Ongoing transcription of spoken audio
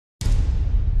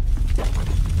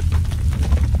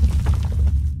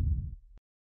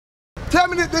Tell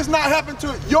me that this not happened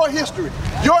to your history,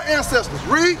 your ancestors.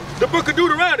 Read. The book of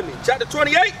Deuteronomy, chapter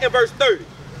 28 and verse 30.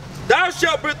 Thou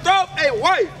shalt betroth a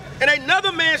wife, and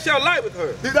another man shall lie with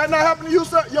her. Did that not happen to you,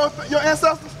 sir, your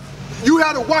ancestors? You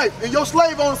had a wife, and your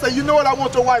slave owner say, you know what, I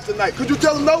want your wife tonight. Could you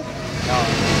tell him no? No.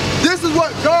 This is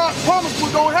what God promised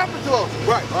was going to happen to us.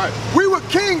 Right. We were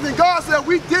kings, and God said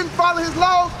we didn't follow his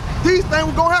laws, these things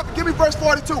were going to happen. Give me verse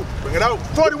 42. Bring it out.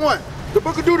 41. The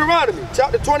book of Deuteronomy,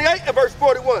 chapter 28 and verse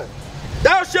 41.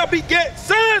 Thou shalt beget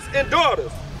sons and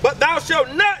daughters, but thou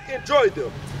shalt not enjoy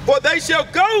them, for they shall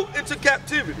go into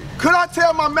captivity. Could I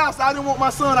tell my master I didn't want my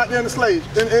son out there in the slaves,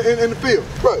 in the field?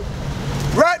 Right.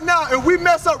 Right now, if we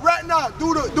mess up right now,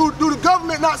 do the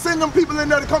government not send them people in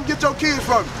there to come get your kids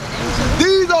from you?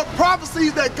 These are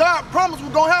prophecies that God promised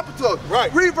were going to happen to us.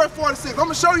 Right. Read verse 46. I'm going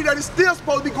to show you that it's still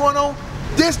supposed to be going on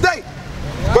this day.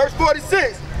 Verse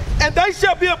 46. And they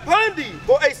shall be upon thee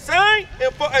for a sign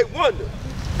and for a wonder,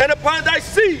 and upon thy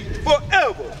seed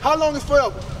forever. How long is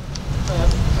forever?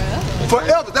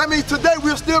 Forever. That means today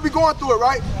we'll still be going through it,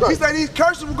 right? He said these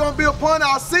curses were going to be upon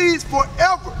our seeds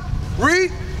forever.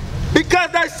 Read.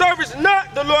 Because thy servest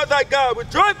not the Lord thy God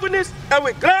with joyfulness and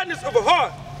with gladness of a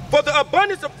heart, for the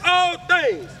abundance of all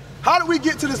things. How did we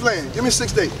get to this land? Give me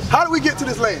 6 days. How did we get to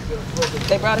this land?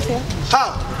 They brought us here.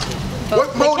 How?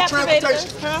 What mode of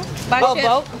transportation? By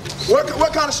boat.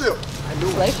 What kind of ship?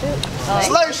 Slave ship.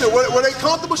 Slave ship. Were they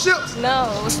comfortable ships? No.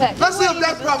 Let's see if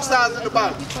that's prophesied in the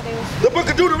Bible. The book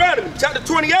of Deuteronomy, chapter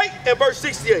 28 and verse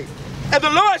 68. And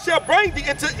the Lord shall bring thee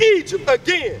into Egypt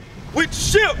again with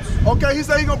ships. Okay, he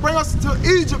said he's going to bring us to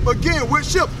Egypt again with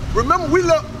ships. Remember, we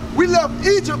left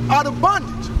Egypt out of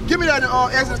bondage. Give me that in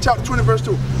Exodus chapter 20, verse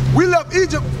 2. We left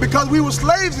Egypt because we were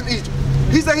slaves in Egypt.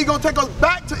 He said he's going to take us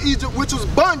back to Egypt, which was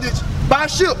bondage, by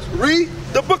ships. Read.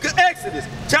 The book of Exodus,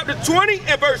 chapter 20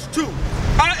 and verse 2.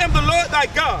 I am the Lord thy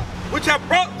God, which have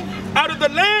brought thee out of the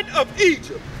land of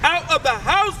Egypt, out of the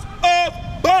house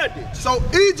of bondage. So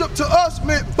Egypt to us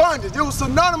meant bondage. It was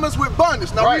synonymous with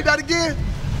bondage. Now read that again.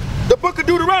 The book of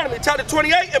Deuteronomy, chapter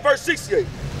 28 and verse 68.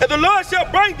 And the Lord shall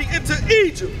bring thee into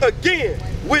Egypt again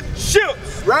with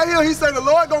ships. Right here he said the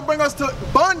Lord gonna bring us to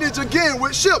bondage again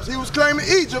with ships. He was claiming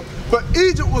Egypt, but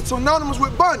Egypt was synonymous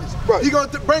with bondage. Right. He's gonna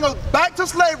bring us back to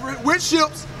slavery with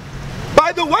ships.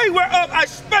 By the way whereof I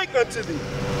spake unto thee,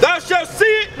 thou shalt see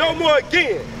it no more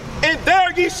again, and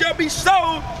there ye shall be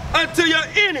sold unto your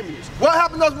enemies. What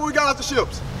happened to us when we got off the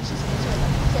ships?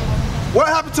 What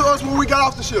happened to us when we got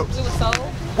off the ships? We were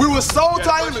sold. We were sold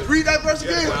to our enemies. Read that verse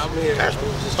again.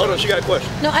 Hold on, she got a question.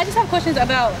 No, I just have questions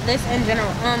about this in general.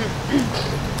 I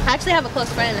actually have a close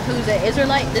friend who's an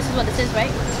Israelite. This is what this is, right?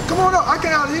 Come on up, I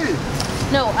can't hardly hear you.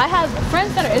 No, I have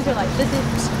friends that are Israelites. This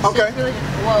is religion.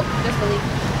 Well, this belief.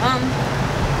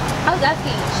 I was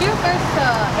asking, she refers to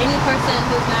any person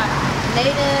who's not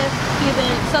Native,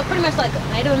 Cuban, so pretty much like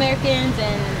Native Americans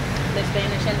and the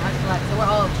Spanish and Israelites. So we're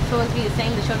all supposed to be the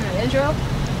same, the children of Israel.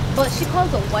 But she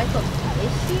calls the wife of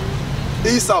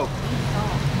Esau.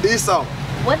 Esau.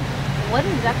 What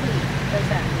exactly does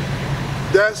that mean?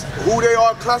 That's who they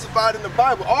are classified in the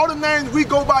Bible. All the names we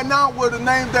go by now were the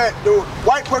names that the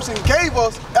white person gave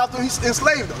us after he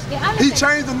enslaved us. Yeah, he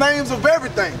changed the names of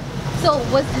everything. So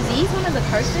was disease one of the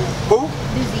curses? Who?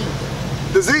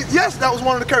 Disease. Disease, yes, that was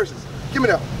one of the curses. Give me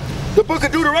that. The book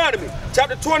of Deuteronomy,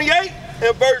 chapter 28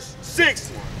 and verse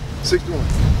 60. 61.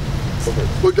 Okay.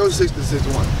 We'll go to 60 to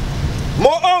 61.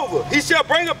 Moreover, he shall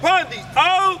bring upon thee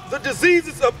all the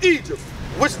diseases of Egypt,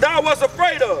 which thou wast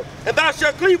afraid of, and thou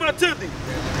shalt cleave unto thee.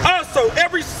 Also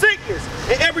every sickness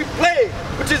and every plague,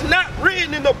 which is not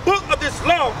written in the book of this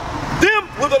law, them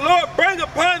will the Lord bring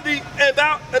upon thee, and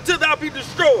until thou be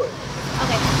destroyed.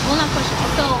 Okay, one last question.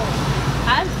 So,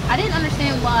 I didn't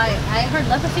understand why, I heard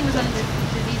leprosy was one of the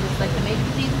diseases, like the major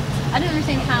diseases. I didn't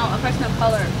understand how a person of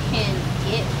color can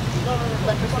get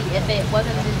leprosy if it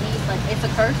wasn't a disease, like it's a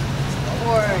curse,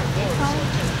 or it's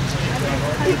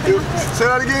Say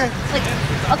that again? Like,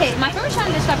 okay, my friend was trying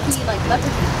to describe to me like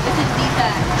leprosy. It's a disease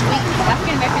that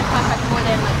African Americans contract more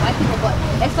than like white people, but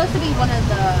it's supposed to be one of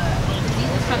the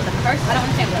diseases from the curse. I don't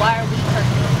understand why are we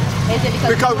cursed? Is it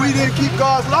because we didn't keep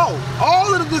God's law?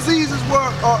 All of the diseases were,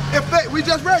 in fact, we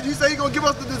just read, he said he's going to give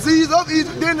us the disease of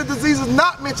Egypt, then the disease is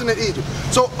not mentioned in Egypt.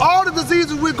 So all the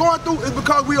diseases we're going through is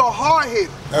because we are hard-headed.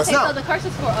 Okay, so the curse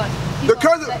is for us. The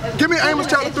curse, give me Amos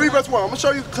chapter 3 verse 1. I'm going to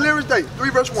show you clear as day. 3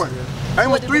 verse 1.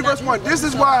 Amos 3 verse 1. This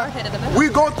is why we're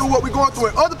going through what we're going through.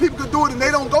 And other people can do it and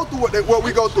they don't go through what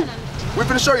we go through. We're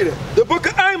going to show you that. The book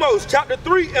of Amos chapter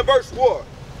 3 and verse 4.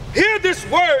 Hear this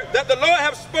word that the Lord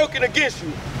hath spoken against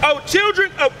you, O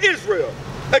children of Israel,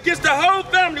 against the whole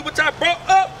family which I brought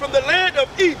up from the land of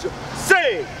Egypt,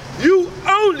 saying, you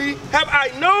only have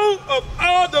I known of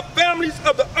all the families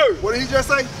of the earth. What did he just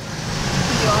say?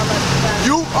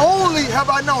 You only have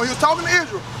I known. He was talking to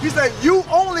Israel. He said, you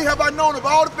only have I known of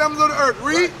all the families of the earth.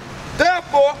 Read.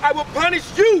 Therefore, I will punish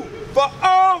you for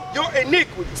all your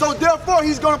iniquity. So therefore,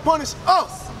 he's going to punish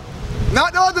us.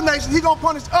 Not the other nations. He's going to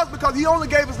punish us because he only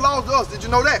gave his laws to us. Did you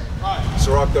know that?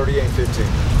 Sirach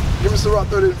 38:15. Give me Sirach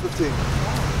 38:15.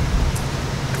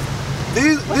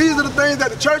 These are the things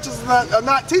that the churches are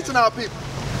not teaching our people.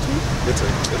 The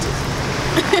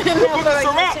book of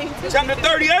Sirach, chapter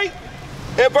 38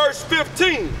 and verse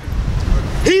 15.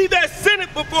 He that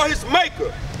sinneth before his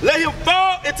maker, let him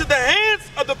fall into the hands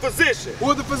of the physician.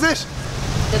 Who is the physician?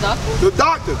 The doctor? The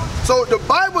doctor. So the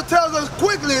Bible tells us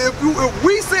quickly, if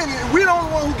we sin, we're the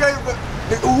only one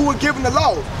who were given the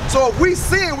laws. So if we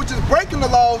sin, which is breaking the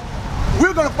laws,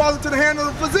 we're going to fall into the hand of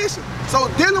the physician. So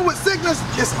dealing with sickness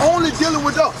is only dealing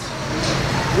with us.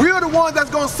 We are the ones that's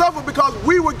going to suffer because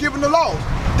we were given the laws.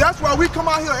 That's why we come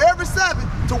out here every Sabbath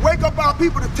to wake up our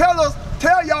people to tell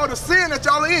y'all the sin that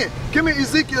y'all are in. Give me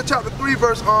Ezekiel chapter 3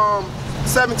 verse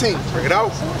 17. Bring it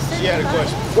out. She had a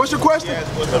question. What's your question?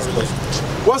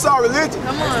 What's our religion?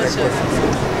 Come on.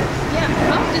 Yeah,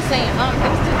 I'm just saying,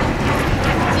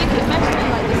 you keep mentioning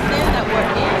like the sin that we're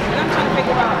in, and I'm trying to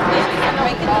figure out if you're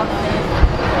breaking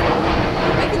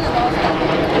the laws that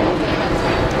we're in.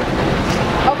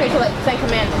 Okay, so like 10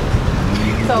 commandments.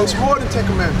 So it's more than 10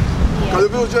 commandments. Because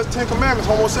if it was just 10 commandments,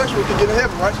 homosexuals could get in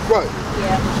heaven, right? Right.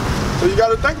 Yeah. So you got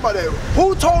to think about that.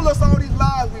 Who told us all these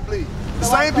lies we believe? The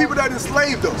same people that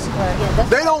enslaved us. Right. Yeah,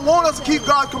 they don't want us to keep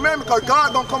God's commandments because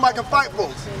God don't come back and fight for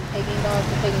us.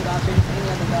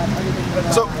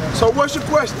 So what's your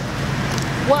question?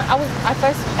 Well, I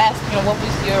first asked, what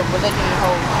was your religion, your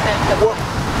whole sense of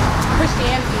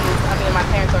Christianity is, my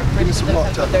parents are Christians,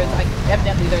 but there's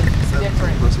evidently there's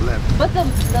different. But the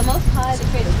Most High, the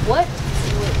Creator, what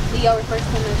do y'all refer to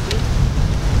him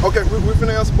as? Okay, we're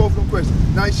finna answer both of them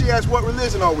questions. Now she asked, what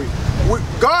religion are we?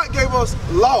 God gave us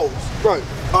laws, right,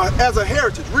 as a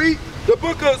heritage. Read. The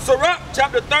book of Sirach,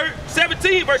 chapter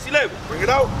 17, verse 11. Bring it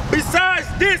out. Besides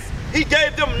this, he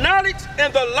gave them knowledge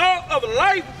and the law of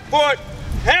life for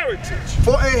heritage.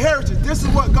 For a heritage. This is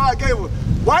what God gave us.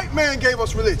 White man gave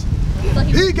us religion.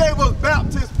 He gave us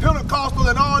Baptist, Pentecostal,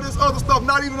 and all this other stuff,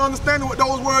 not even understanding what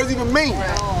those words even mean.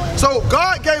 So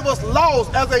God gave us laws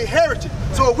as a heritage.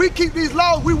 So if we keep these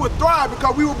laws, we will thrive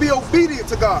because we will be obedient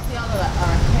to God.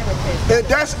 And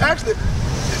that's actually,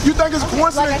 you think it's a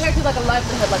coincidence? Like a heritage, like a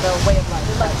livelihood, like a way of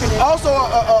life. Also,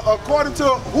 according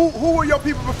to who were your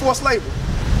people before slavery?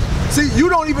 See, you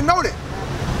don't even know that.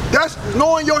 That's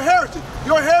knowing your heritage.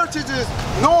 Your heritage is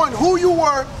knowing who you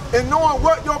were and knowing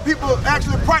what your people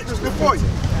actually practiced before you.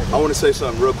 I want to say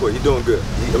something real quick. You're doing good.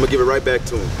 I'm going to give it right back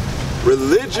to him.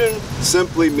 Religion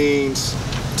simply means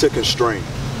to constrain.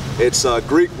 It's a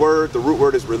Greek word. The root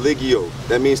word is religio.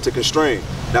 That means to constrain.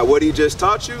 Now, what he just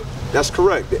taught you, that's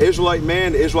correct. The Israelite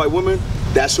man, the Israelite woman,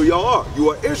 that's who y'all are.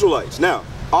 You are Israelites. Now,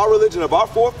 our religion of our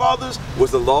forefathers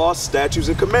was the laws, statutes,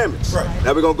 and commandments. Right.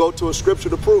 Now we're going to go to a scripture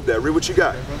to prove that. Read what you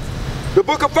got. The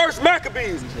book of 1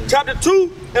 Maccabees, chapter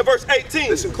 2 and verse 18.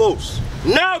 Listen close.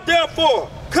 Now therefore,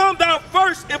 come thou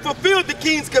first and fulfill the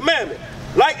king's commandment,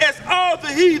 like as all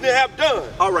the heathen have done.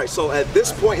 All right, so at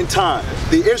this point in time,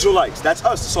 the Israelites, that's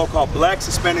us, the so-called blacks,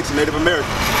 Hispanics, and Native Americans,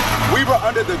 we were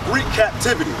under the Greek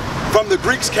captivity. From the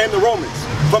Greeks came the Romans.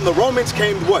 From the Romans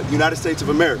came what? United States of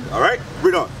America, all right?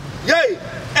 Read on. Yea,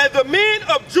 and the men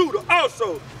of Judah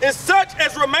also, and such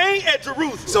as remain at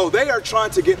Jerusalem. So they are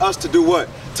trying to get us to do what?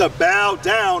 To bow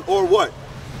down or what?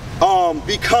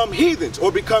 Become heathens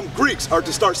or become Greeks, or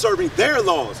to start serving their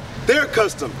laws, their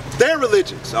customs, their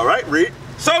religions. All right, read.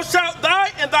 So shalt thou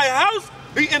and thy house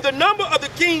be in the number of the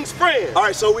king's friends. All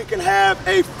right, so we can have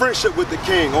a friendship with the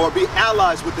king or be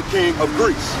allies with the king of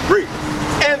Greece. Read.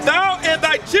 And thou and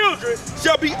thy children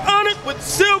shall be honored with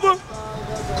silver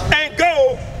and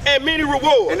gold and many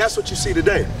rewards. And that's what you see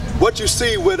today. What you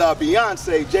see with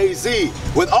Beyonce, Jay-Z,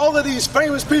 with all of these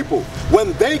famous people,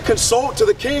 when they consult to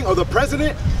the king or the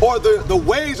president or the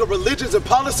ways or religions and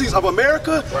policies of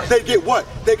America, right, they get what?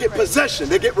 They get possession,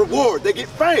 they get reward, they get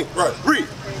fame. Right. Read.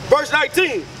 Verse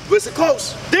 19. Listen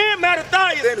close. Then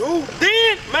Mattathias. Then who?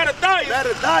 Then Mattathias.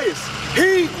 Mattathias.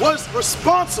 He was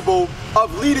responsible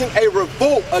of leading a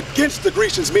revolt against the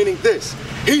Grecians, meaning this.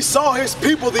 He saw his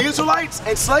people, the Israelites,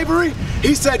 in slavery.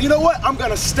 He said, you know what? I'm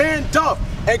going to stand up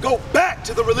and go back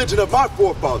to the religion of my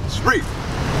forefathers. Read.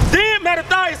 Then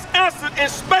Mattathias answered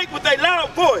and spake with a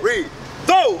loud voice. Read.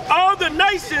 Though all the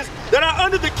nations that are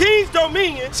under the king's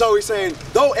dominion. So he's saying,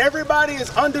 though everybody is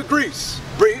under Greece.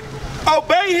 Read.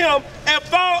 Obey him and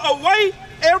fall away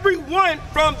every one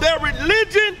from their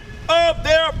religion of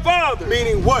their fathers.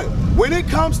 Meaning what? When it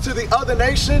comes to the other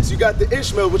nations, you got the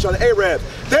Ishmael, which are the Arabs.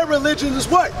 Their religion is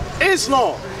what?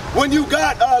 Islam. When you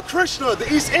got Krishna,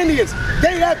 the East Indians,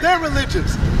 they have their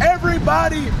religions.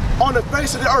 Everybody on the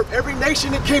face of the earth, every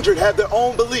nation and kindred have their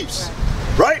own beliefs.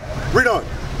 Right? Read on.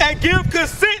 And give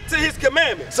consent to his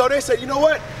commandments. So they say, you know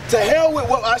what? To hell with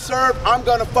what I serve, I'm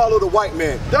going to follow the white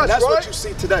man. That's what you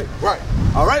see today. Right.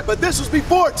 All right, but this was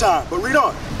before time. But read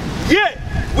on. Yet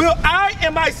will I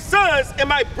and my sons and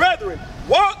my brethren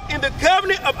walk in the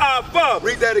covenant of our fathers.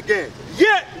 Read that again.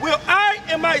 Yet will I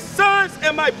and my sons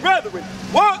and my brethren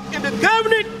walk in the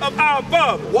covenant of our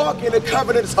fathers. Walk in the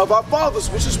covenants of our fathers,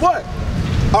 which is what?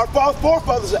 Our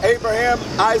forefathers are Abraham,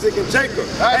 Isaac, and Jacob.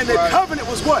 And the covenant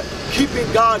was what?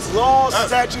 Keeping God's laws,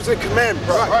 statutes, and commandments.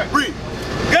 Right. Read.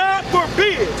 God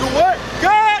forbid. Do what?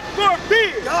 God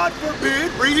forbid. God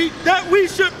forbid. Read. That we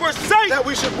should forsake. That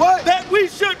we should what? That we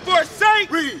should forsake.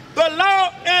 Read. The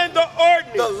law and the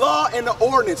ordinance. The law and the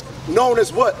ordinance, known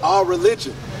as what? Our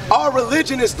religion. Our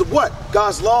religion is the what?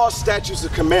 God's laws, statutes,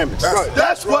 and commandments.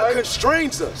 That's what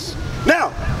constrains us.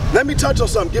 Now, let me touch on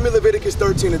something. Give me Leviticus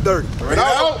 13 and 30.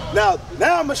 Now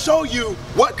I'm going to show you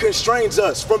what constrains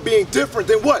us from being different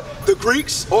than what? The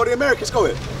Greeks or the Americans. Go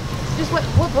ahead. Just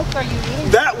what book are you reading?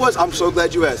 That was, I'm so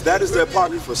glad you asked. That is the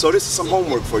Apocrypha. So this is some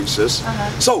homework for you, sis.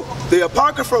 So the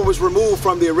Apocrypha was removed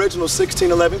from the original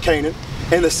 1611 Canaan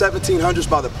in the 1700s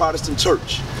by the Protestant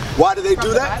Church. Why did they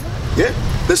do that? Yeah.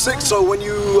 So when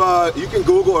you can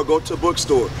Google or go to a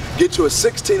bookstore, get you a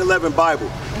 1611 Bible.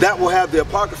 That will have the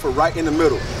Apocrypha right in the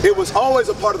middle. It was always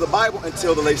a part of the Bible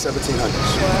until the late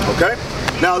 1700s.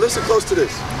 Okay? Now listen close to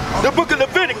this. The book of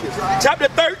Leviticus, chapter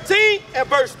 13 and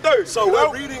verse 30. So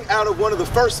we're reading out of one of the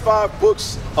first 5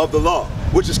 books of the law,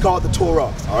 which is called the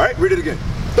Torah. All right? Read it again.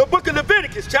 The book of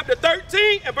Leviticus, chapter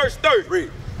 13 and verse 30.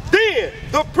 Read. Then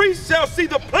the priest shall see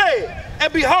the plague,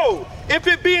 and behold, if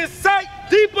it be in sight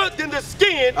deeper than the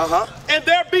skin, and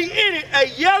there be in it a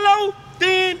yellow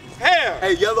thin hair.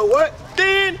 A yellow what?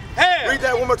 Thin hair. Read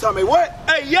that one more time. A what?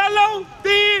 A yellow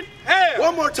thin hair.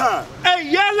 One more time. A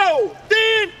yellow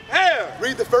thin hair.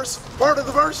 Read the first part of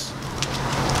the verse.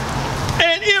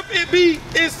 And if it be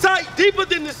in sight deeper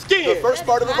than the skin. The first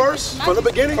part of the verse from the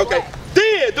beginning? Okay.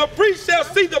 Then the priest shall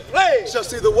see the plague. Shall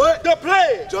see the what? The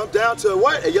plague. Jump down to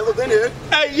what? A yellow thin hair.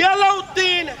 A yellow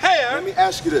thin hair. Let me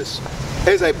ask you this.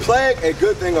 Is a plague a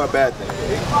good thing or a bad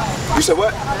thing? You say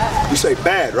what? You say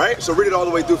bad, right? So read it all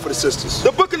the way through for the sisters.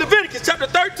 The book of Leviticus, chapter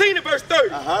 13 and verse 30.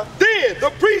 Then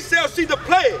the priest shall see the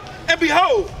plague, and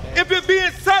behold, if it be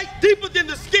in sight deeper than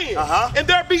the skin, and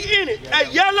there be in it a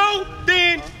yellow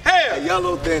thin hair. A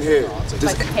yellow thin hair.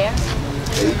 Like hair?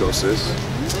 There you go, sis.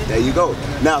 There you go.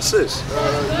 Now, sis,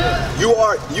 you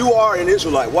are an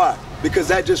Israelite. Why? Because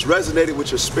that just resonated with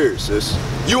your spirit, sis.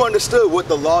 You understood what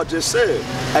the law just said.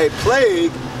 A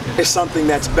plague is something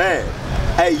that's bad.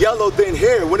 A yellow thin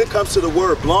hair, when it comes to the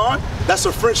word blonde, that's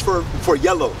a French for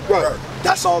yellow. Right.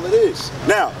 That's all it is.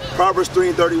 Now, Proverbs 3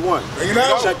 and 31.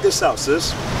 Check this out,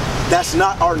 sis. That's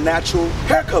not our natural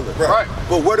hair color. Right.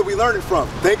 But where do we learn it from?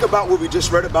 Think about what we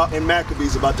just read about in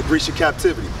Maccabees about the Grecian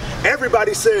captivity.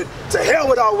 Everybody said, to hell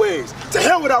with our ways, to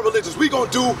hell with our religions. We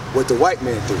gonna do what the white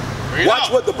man do.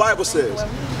 Watch what the Bible says.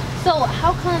 So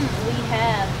how come we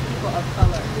have people of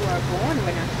color who are born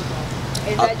with natural blonde?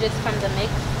 Is that just from the mix?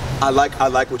 I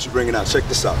like what you're bringing out. Check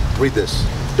this out. Read this.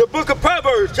 The book of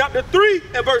Proverbs, chapter 3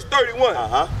 and verse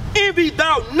 31. Envy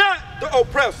thou not the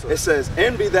oppressor. It says,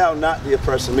 envy thou not the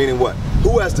oppressor, meaning what?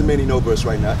 Who has dominion over us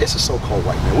right now? It's a so-called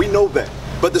white man. We know that.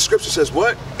 But the scripture says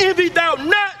what? Envy thou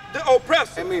not the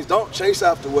oppressor. It means don't chase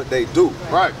after what they do.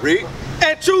 Right. Read.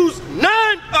 And choose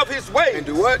none of his ways. And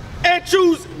do what? And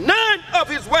choose none of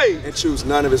his ways. And choose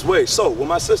none of his ways. So when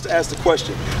my sister asked the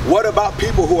question, what about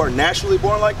people who are naturally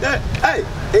born like that? Hey,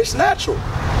 it's natural.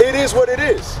 It is what it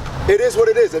is. It is what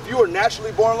it is. If you are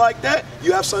naturally born like that,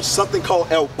 you have something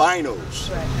called albinos.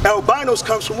 Right. Albinos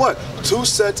comes from what? 2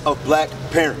 sets of black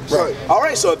parents. Right. All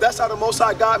right, so if that's how the Most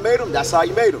High God made them, that's how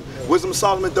he made them. Wisdom of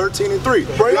Solomon 13 and 3.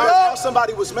 Because how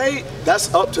somebody was made,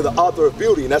 that's up to the author of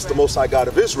beauty, and that's the Most High God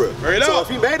of Israel. So if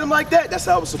he made them like that, that's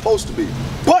how it was supposed to be.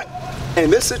 But in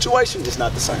this situation, it's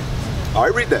not the same. All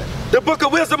right, read that. The book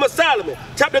of Wisdom of Solomon,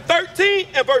 chapter 13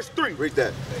 and verse 3. Read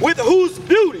that. With whose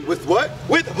beauty? With what?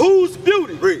 With whose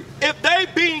beauty? Read. If they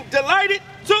being delighted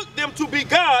took them to be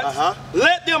gods,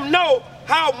 let them know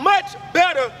how much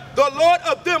better the Lord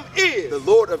of them is. The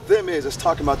Lord of them is, it's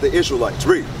talking about the Israelites.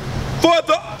 Read. For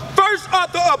the first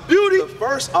author of beauty. The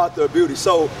first author of beauty.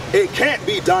 So it can't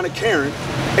be Donna Karen.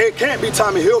 It can't be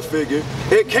Tommy Hilfiger.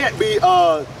 It can't be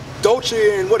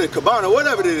Dolce and what it Cabana,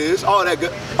 whatever it is, all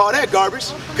that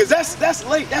garbage, because that's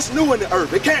late, that's new in the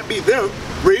earth. It can't be them.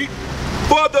 Read.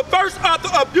 For the first author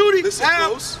of beauty Listen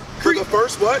close. For the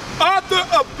first what? Author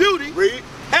of beauty. Read.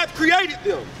 Have created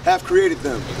them. Have created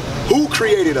them. Who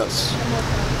created us?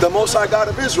 The Most High God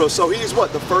of Israel. So he's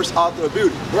what? The first author of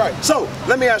beauty. Right. So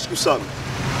let me ask you something.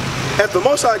 If the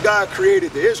Most High God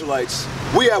created the Israelites,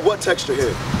 we have what texture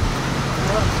here?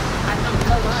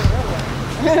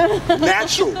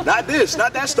 Natural. Not this.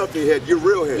 Not that stuff in your head. Your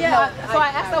real head. Yeah. So I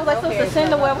asked, I was like, so it's a sin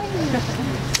to wear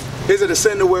weave? Is it a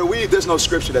sin to wear weave? There's no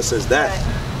scripture that says that.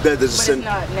 That there's a sin.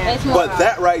 But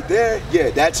that right there,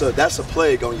 yeah, that's a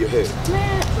plague on your head.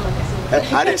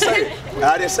 I didn't say it.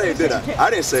 I didn't say it, did I? I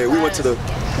didn't say it. We went to the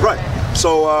right.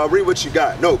 So read what you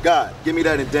got. No, God. Give me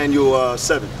that in Daniel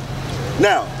 7.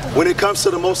 Now, when it comes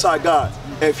to the Most High God,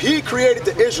 if He created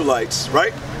the Israelites,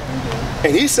 right?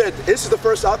 And He said, this is the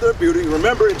first author of beauty.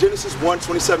 Remember in Genesis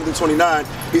 1:27-29,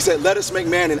 He said, let us make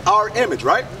man in our image,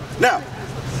 right? Now,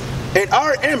 in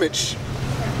our image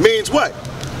means what?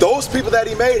 Those people that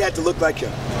He made had to look like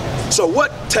Him. So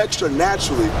what texture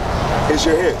naturally is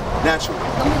your hair? Naturally.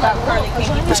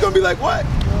 It's going to be like what?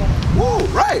 Woo,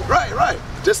 right.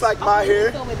 Just like my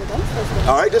hair.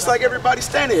 All right, just like everybody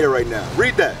standing here right now.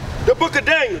 Read that. The book of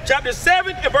Daniel, chapter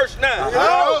 7 and verse 9.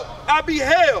 I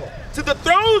beheld, till the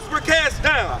thrones were cast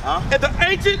down, and the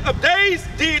Ancient of Days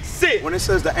did sit. When it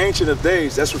says the Ancient of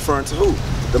Days, that's referring to who?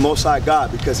 The Most High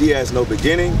God, because He has no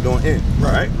beginning nor end.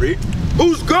 Right? Read.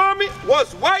 Whose garment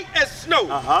was white as snow,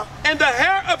 and the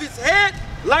hair of His head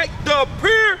like the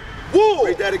pure wool.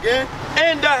 Read that again.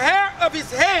 And the hair of His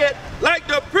head like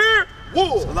the pure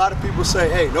wool. So a lot of people say,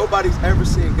 hey, nobody's ever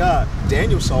seen God.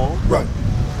 Daniel saw Him. Right.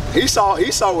 He saw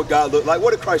what God looked like.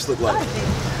 What did Christ look like?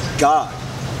 God.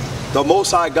 The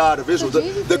Most High God of Israel,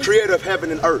 the creator of heaven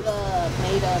and earth.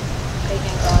 Made up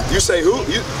pagan God. You say who?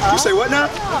 You say what now?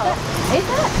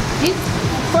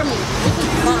 For me, this is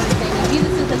my understanding.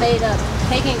 Jesus is the made up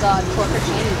pagan God for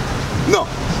Christianity. No,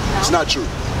 it's not true.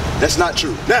 That's not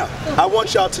true. Now, I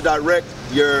want y'all to direct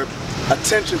your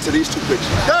attention to these two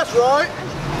pictures. That's right.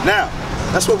 Now,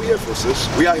 that's what we're here for, sis.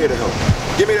 We out here to help.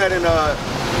 Give me that in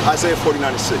Isaiah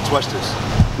 49:6. Watch this.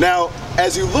 Now,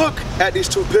 as you look at these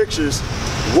two pictures,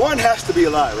 one has to be a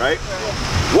lie, right?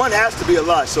 One has to be a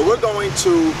lie. So we're going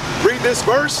to read this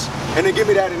verse and then give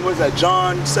me that in, what is that,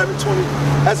 John 7:20?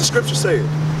 As the scripture says.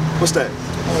 What's that?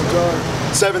 John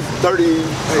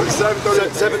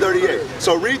 7:38.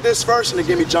 So read this verse and then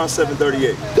give me John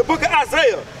 7:38. The book of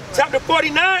Isaiah, chapter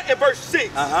 49 and verse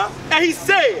 6. And He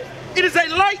said, it is a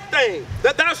light thing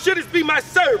that thou shouldest be my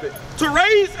servant, to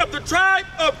raise up the tribe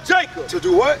of Jacob. To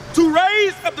do what? To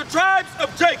raise up the tribes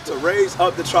of Jacob. To raise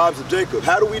up the tribes of Jacob.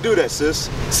 How do we do that,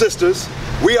 sisters?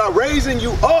 We are raising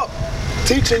you up,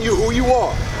 teaching you who you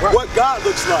are, what God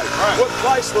looks like, what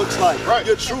Christ looks like,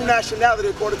 your true nationality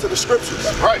according to the scriptures.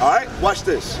 All right, watch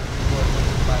this.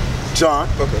 John.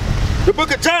 The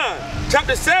book of John,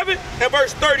 chapter 7 and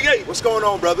verse 38. What's going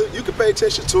on, brother? You can pay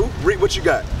attention to. Read what you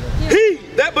got. He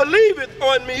that believeth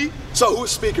on me. So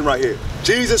who's speaking right here?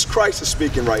 Jesus Christ is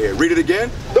speaking right here. Read it again.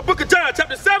 The book of John,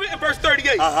 chapter 7 and verse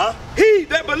 38. He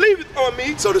that believeth on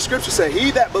me. So the scripture says,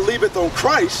 he that believeth on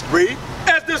Christ, read.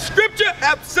 As the scripture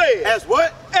hath said. As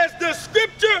what? As the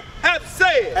scripture hath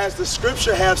said. As the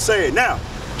scripture hath said. Now,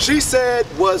 she said,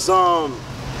 was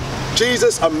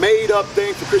Jesus a made up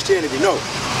thing for Christianity? No.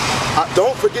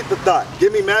 Don't forget the thought.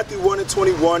 Give me Matthew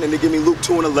 1:21 and then give me Luke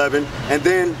 2:11 and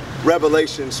then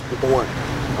Revelations 1.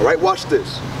 All right, watch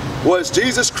this. Was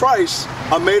Jesus Christ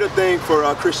a made up thing for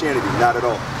Christianity? Not at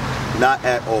all. Not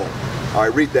at all. All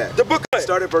right, read that. The book.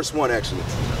 Start at verse 1 actually.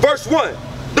 Verse 1.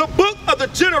 The book of the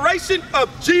generation of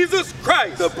Jesus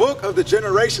Christ. The book of the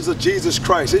generations of Jesus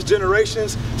Christ. His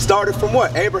generations started from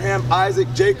what? Abraham, Isaac,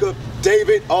 Jacob,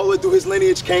 David, all the way through his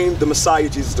lineage came the Messiah,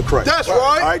 Jesus the Christ. That's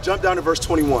right. All right, jump down to verse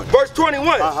 21. Verse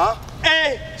 21.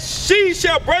 And she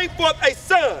shall bring forth a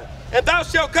son, and thou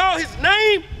shalt call his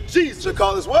name Jesus. Shall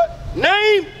call his what?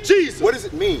 Name Jesus. What does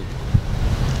it mean?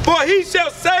 For he shall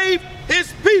save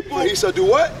his people. For he shall do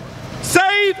what?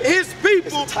 Save his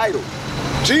people. It's a title.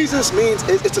 Jesus means,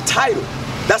 it's a title.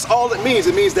 That's all it means.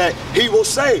 It means that he will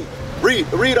save. Read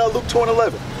Luke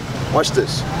 2:11. Watch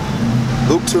this.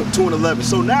 Luke 2:11.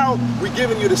 So now we're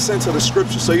giving you the sense of the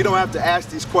scripture, so you don't have to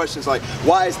ask these questions like,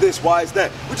 why is this, why is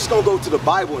that? We're just going to go to the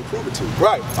Bible and prove it to you.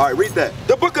 Right. All right, read that.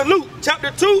 The book of Luke,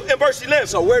 chapter 2 and verse 11.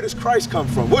 So where does Christ come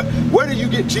from? Where do you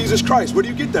get Jesus Christ? Where do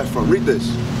you get that from? Read this.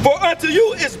 For unto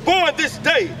you is born this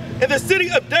day in the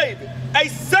city of David a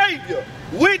Savior,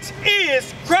 which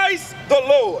is Christ the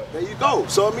Lord. There you go.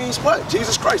 So it means what?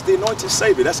 Jesus Christ, the anointed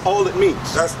Savior. That's all it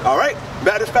means. All right?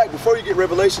 Matter of fact, before you get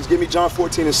Revelations, give me John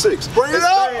 14:6. Bring it up.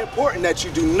 It's very important that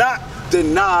you do not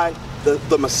deny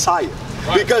the Messiah.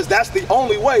 Right. Because that's the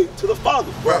only way to the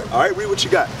Father. Right. All right, read what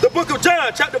you got. The book of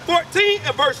John, chapter 14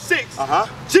 and verse 6.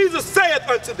 Jesus saith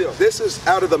unto them. This is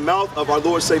out of the mouth of our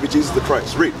Lord Savior Jesus the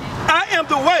Christ. Read. I am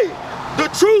the way, the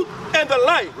truth, and the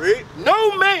life. Read.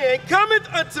 No man cometh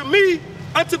unto me,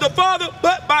 unto the Father,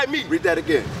 but by me. Read that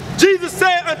again. Jesus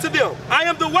said unto them, I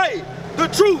am the way, the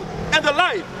truth, and the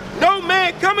life. No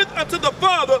man cometh unto the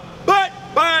Father, but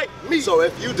by me. So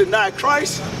if you deny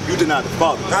Christ, you deny the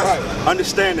Father. Right.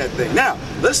 Understand that thing. Now,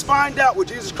 let's find out what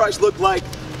Jesus Christ looked like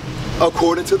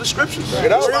according to the scriptures. Bring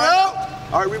it out.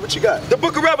 All right, read what you got. The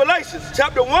book of Revelations,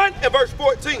 chapter 1 and verse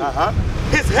 14.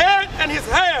 His head and his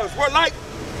hairs were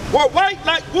white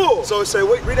like wool. So it say,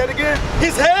 wait, read that again.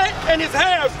 His head and his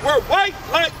hairs were white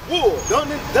like wool.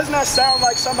 Doesn't that sound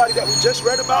like somebody that we just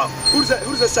read about? Who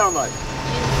does that sound like?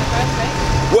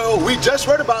 Well, we just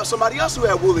read about somebody else who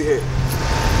had woolly hair.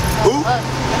 Who?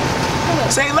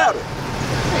 Say it louder.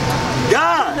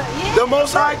 God. The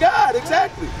Most High God,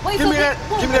 exactly. Wait, give me that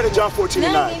in John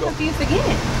 14:9. Now I'm getting confused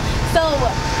again. So,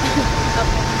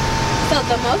 okay. So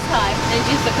the Most High and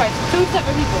Jesus Christ, two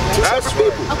separate people, right? Two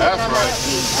separate people. Okay, That's right.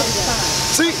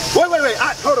 See, wait.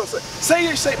 Hold on. Say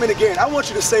your statement again. I want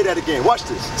you to say that again. Watch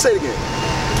this. Say it again.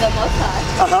 The Most High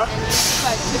and Jesus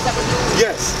Christ, two separate people.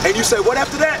 Yes. And you said what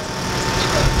after that?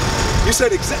 You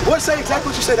said say exactly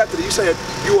what you said after that. You said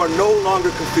you are no longer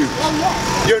confused. Well,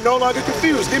 yes. You're no longer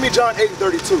confused. Give me John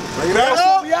 8:32. That's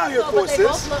what we out here for, sis. They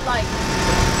both look like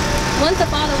one's the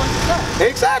Father, one's the Son.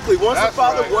 Exactly. One's the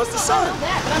Father, one's the Son. I know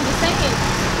that, but I'm just saying,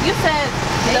 you said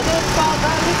David saw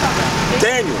God, who saw God?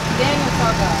 Daniel. Daniel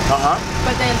saw God.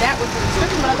 But then that was the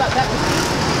description, but I thought that was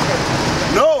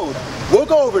Jesus. No. We'll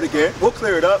go over it again. We'll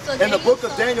clear it up. So in the book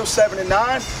of Daniel 7 and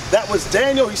 9, that was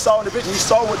Daniel. He saw in the vision. He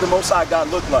saw what the Most High God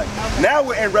looked like. Okay. Now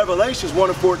we're in Revelations 1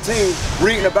 and 14,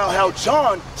 reading about how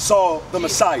John saw the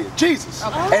Messiah, Jesus.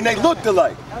 Okay. And they looked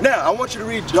alike. Okay. Now, I want you to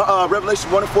read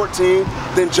Revelation 1 and 14,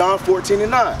 then John 14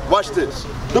 and 9. Watch this.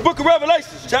 The book of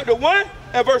Revelations, chapter 1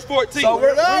 and verse 14. So we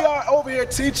are over here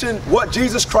teaching what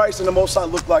Jesus Christ and the Most High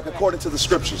look like according to the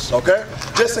scriptures, okay?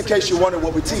 Just in case you wonder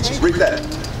what we teach. Read that.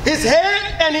 His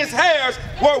head and his hairs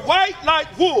were white like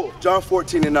wool. John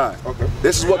 14 and 9. Okay.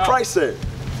 This is what Christ said.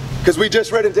 Because we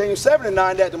just read in Daniel 7 and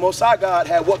 9 that the Most High God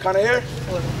had what kind of hair?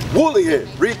 Woolly hair.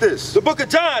 Read this. The book of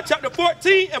John, chapter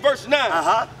 14 and verse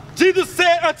 9. Jesus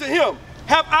said unto him,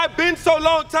 have I been so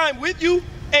long time with you,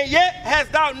 and yet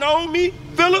hast thou known me,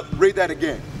 Philip? Read that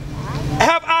again.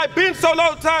 Have I been so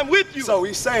long time with you? So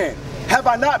he's saying, have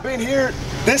I not been here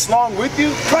this long with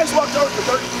you? Christ walked earth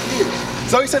for 33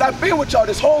 years. So he said, I've been with y'all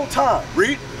this whole time.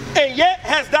 Read. And yet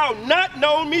hast thou not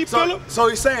known me, Philip? So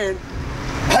he's saying,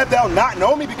 have thou not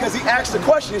known me? Because he asked the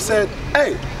question. He said,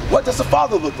 hey, what does the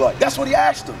Father look like? That's what he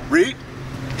asked him. Read.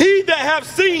 He that have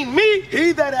seen me.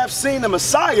 He that have seen the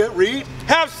Messiah, read.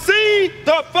 Have seen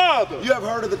the Father. You ever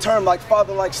heard of the term like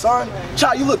father, like son?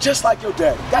 Child, you look just like your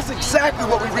daddy. That's exactly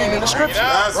what we read in the scripture.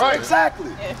 That's right.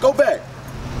 Exactly. Go back.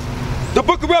 The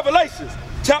book of Revelations,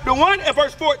 chapter 1 and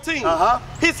verse 14.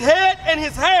 His head and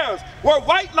his hairs were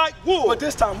white like wool. But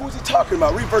this time, who's he talking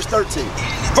about? Read verse 13.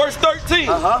 Verse 13.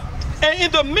 And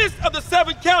in the midst of the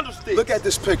 7 candlesticks. Look at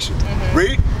this picture.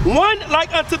 Read. One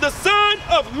like unto the Son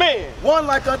of Man. One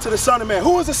like unto the Son of Man.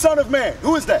 Who is the Son of Man?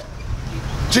 Who is that?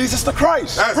 Jesus the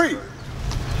Christ. Read.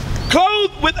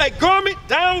 Clothed with a garment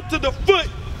down to the foot,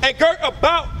 and girt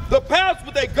about the paps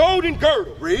with a golden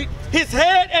girdle. Read. His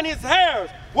head and his hairs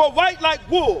were white like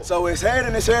wool. So his head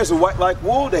and his hairs were white like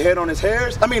wool. The hair on his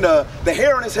hairs. The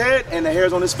hair on his head and the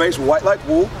hairs on his face were white like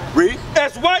wool. Read.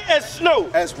 As white as snow.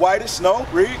 As white as snow.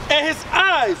 Read. And his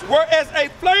eyes were as a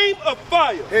flame of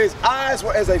fire. His eyes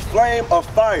were as a flame of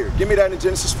fire. Give me that in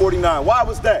Genesis 49. Why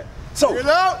was that? So,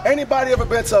 anybody ever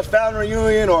been to a family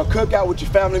reunion or a cookout with your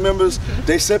family members?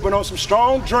 They sipping on some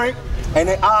strong drink and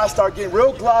their eyes start getting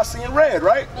real glossy and red,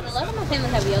 right? But a lot of my family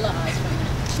have yellow eyes from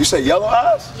that. You say yellow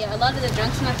eyes? Yeah, a lot of the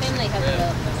drunks in my family have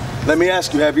yellow eyes. Let me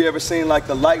ask you, have you ever seen like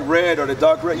the light red or the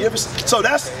dark red? So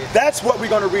that's what we're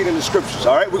going to read in the scriptures,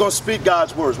 all right? We're going to speak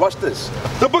God's words. Watch this.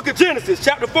 The book of Genesis,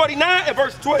 chapter 49 and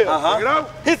verse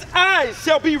 12. His eyes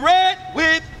shall be red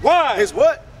with wine. His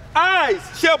what? Eyes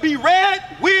shall be red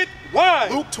with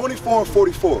wine. Luke 24 and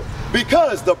 44.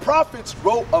 Because the prophets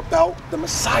wrote about the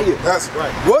Messiah. That's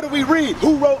right. What do we read?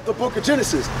 Who wrote the book of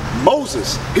Genesis?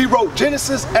 Moses. He wrote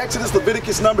Genesis, Exodus,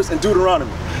 Leviticus, Numbers, and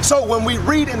Deuteronomy. So when we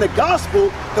read in the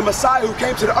gospel, the Messiah who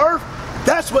came to the earth,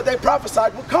 That's what they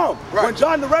prophesied would come. Right. When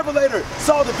John the Revelator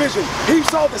saw the vision, he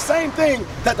saw the same thing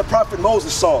that the prophet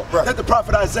Moses saw, Right. that the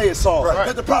prophet Isaiah saw, Right.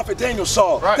 that the prophet Daniel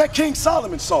saw, Right. that King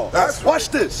Solomon saw. That's Watch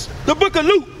this. The book of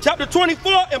Luke, chapter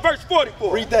 24 and verse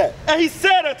 44. Read that. And he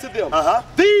said unto them,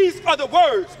 these are the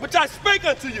words which I spake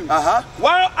unto you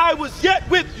while I was yet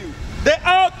with you, that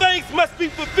all things must be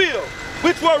fulfilled,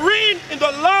 which were written in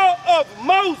the law of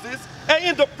Moses and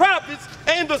in the prophets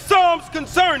and in the Psalms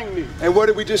concerning me. And where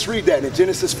did we just read that? In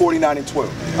Genesis 49 and 12.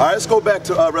 All right, let's go back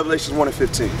to Revelation 1 and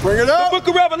 15. Bring it The up. book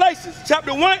of Revelations,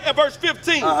 chapter 1 and verse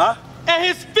 15. And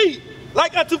his feet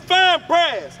like unto fine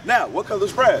brass. Now, what color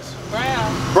is brass?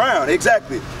 Brown. Brown,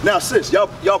 exactly. Now, sis,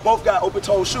 y'all both got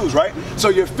open-toed shoes, right? So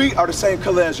your feet are the same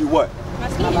color as your what? My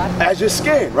skin. As your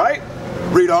skin, right?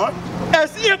 Read on.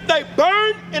 As if they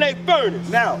burn in a furnace.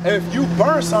 Now, if you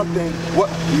burn something, what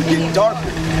you get darker.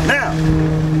 Now,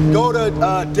 go to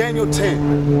Daniel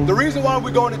 10. The reason why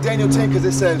we're going to Daniel 10 because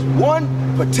it says one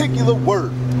particular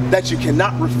word that you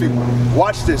cannot refute.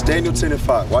 Watch this, Daniel 10 and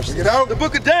 5. Watch this. You know? The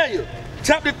book of Daniel,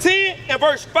 chapter 10 and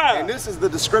verse 5. And this is the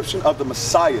description of the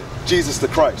Messiah, Jesus the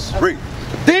Christ. Read.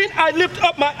 Then I lift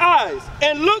up my eyes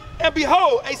and looked, and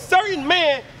behold, a certain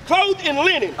man clothed in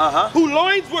linen, whose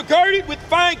loins were girded with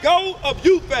fine gold of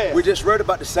Uphaz. We just read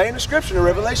about the same description in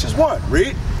Revelations 1.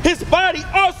 Read. His body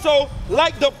also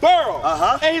like the beryl,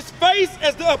 and his face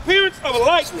as the appearance of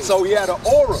lightning. So he had an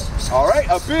aura, all right?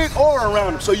 A big aura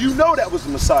around him. So you know that was the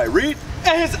Messiah. Read.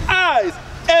 And his eyes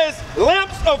as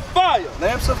lamps of fire.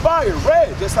 Lamps of fire,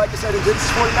 red, just like it said in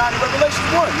Genesis 49 and Revelation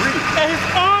 1. Read. And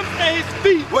his arms and his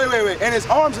feet. Wait. And his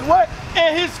arms and what?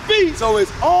 And his feet. So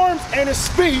his arms and his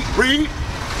feet, read.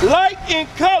 Like in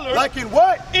color. Like in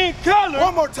what? In color.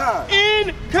 One more time.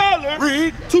 In color.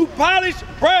 Read. To polish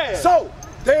brass. So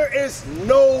there is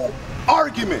no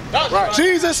argument. Right.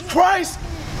 Jesus Christ,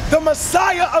 the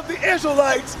Messiah of the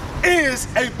Israelites, is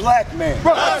a black man.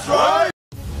 That's right.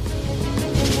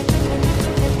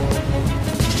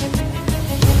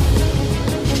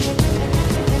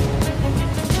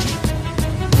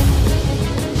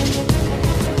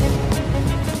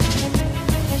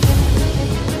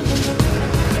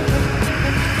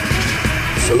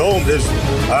 Shalom,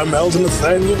 Israel. I'm Elder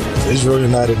Nathaniel of Israel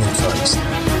United in Christ.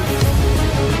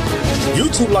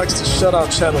 YouTube likes to shut our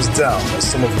channels down, as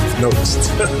some of you have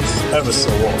noticed, ever so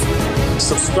often.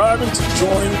 Subscribing to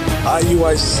join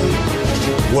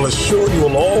IUIC will assure you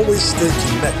will always stay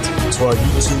connected to our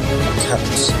YouTube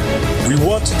accounts. We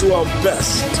want to do our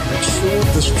best to make sure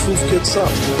this truth gets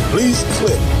out. Please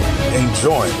click and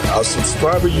join our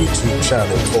subscriber YouTube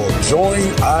channel called Join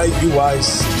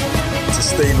IUIC to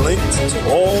stay linked to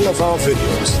all of our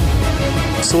videos.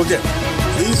 So again,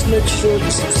 please make sure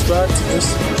you subscribe to this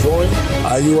Join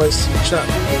IUIC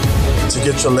channel to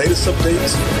get your latest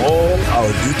updates from all our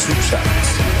YouTube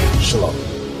channels. Shalom.